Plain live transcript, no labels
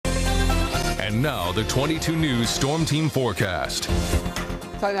And now the 22 News Storm Team forecast.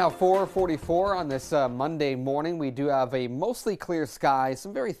 Time now 4:44 on this Monday morning. We do have a mostly clear sky,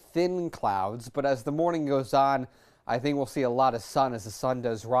 some very thin clouds, but as the morning goes on, I think we'll see a lot of sun as the sun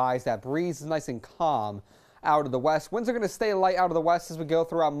does rise. That breeze is nice and calm out of the west. Winds are going to stay light out of the west as we go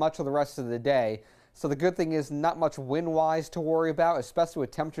throughout much of the rest of the day. So the good thing is not much wind-wise to worry about, especially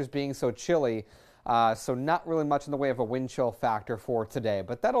with temperatures being so chilly. So not really much in the way of a wind chill factor for today,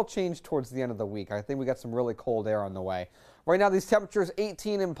 but that'll change towards the end of the week. I think we got some really cold air on the way. Right now, these temperatures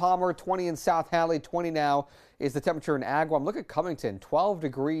 18 in Palmer, 20 in South Hadley, 20 now is the temperature in Agawam. Look at Covington, 12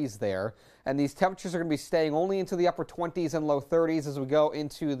 degrees there. And these temperatures are going to be staying only into the upper 20s and low 30s as we go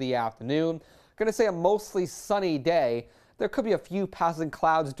into the afternoon. Going to say a mostly sunny day. There could be a few passing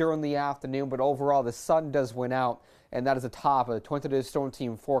clouds during the afternoon, but overall the sun does win out, and that is the top of the 22 News Storm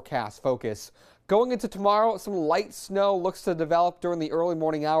Team forecast focus. Going into tomorrow, some light snow looks to develop during the early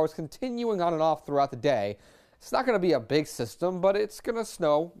morning hours, continuing on and off throughout the day. It's not going to be a big system, but it's going to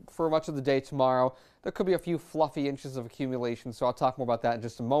snow for much of the day tomorrow. There could be a few fluffy inches of accumulation, so I'll talk more about that in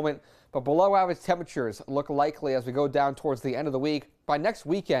just a moment. But below average temperatures look likely as we go down towards the end of the week. By next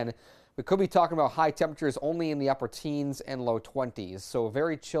weekend, we could be talking about high temperatures only in the upper teens and low 20s, so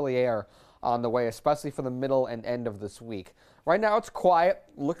very chilly air on the way, especially for the middle and end of this week. Right now it's quiet,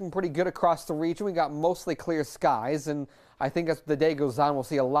 looking pretty good across the region. We got mostly clear skies, and I think as the day goes on we'll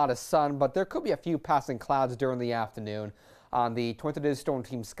see a lot of sun, but there could be a few passing clouds during the afternoon on the 22 News Storm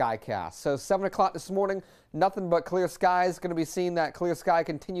Team Skycast. So 7 o'clock this morning, nothing but clear skies. Going to be seeing that clear sky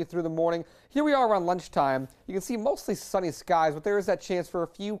continue through the morning. Here we are around lunchtime. You can see mostly sunny skies, but there is that chance for a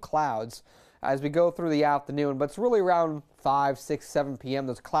few clouds as we go through the afternoon. But it's really around 5, 6, 7 p.m.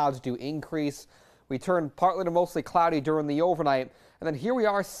 Those clouds do increase. We turn partly to mostly cloudy during the overnight. And then here we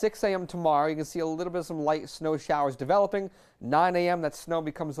are 6 a.m. tomorrow. You can see a little bit of some light snow showers developing. 9 a.m. that snow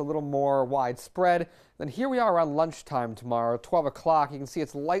becomes a little more widespread. Then here we are around lunchtime tomorrow, 12 o'clock. You can see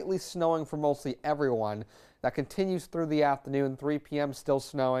it's lightly snowing for mostly everyone. That continues through the afternoon, 3 p.m. still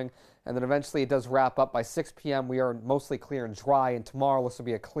snowing. And then eventually it does wrap up by 6 p.m. We are mostly clear and dry, and tomorrow looks to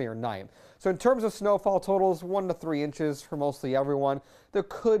be a clear night. So in terms of snowfall totals, 1 to 3 inches for mostly everyone. There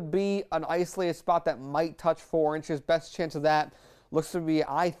could be an isolated spot that might touch 4 inches. Best chance of that looks to be,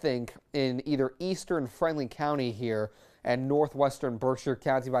 I think, in either eastern Friendly County here and northwestern Berkshire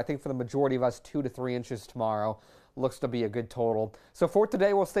County. But I think for the majority of us, 2 to 3 inches tomorrow looks to be a good total. So for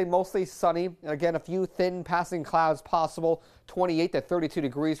today, we'll stay mostly sunny. And again, a few thin passing clouds possible. 28 to 32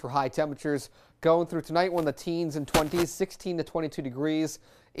 degrees for high temperatures. Going through tonight, we're in the teens and 20s, 16 to 22 degrees.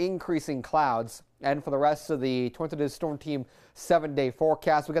 Increasing clouds. And for the rest of the 22 Storm Team 7-day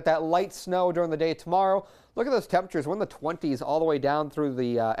forecast, we got that light snow during the day tomorrow. Look at those temperatures. We're in the 20s all the way down through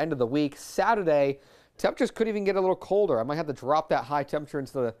the end of the week. Saturday, temperatures could even get a little colder. I might have to drop that high temperature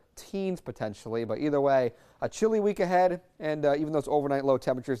into the teens potentially, but either way, a chilly week ahead, and even those overnight low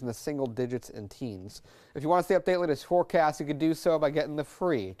temperatures in the single digits and teens. If you want to stay updated with this forecast, you can do so by getting the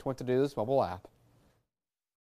free 22 News mobile app.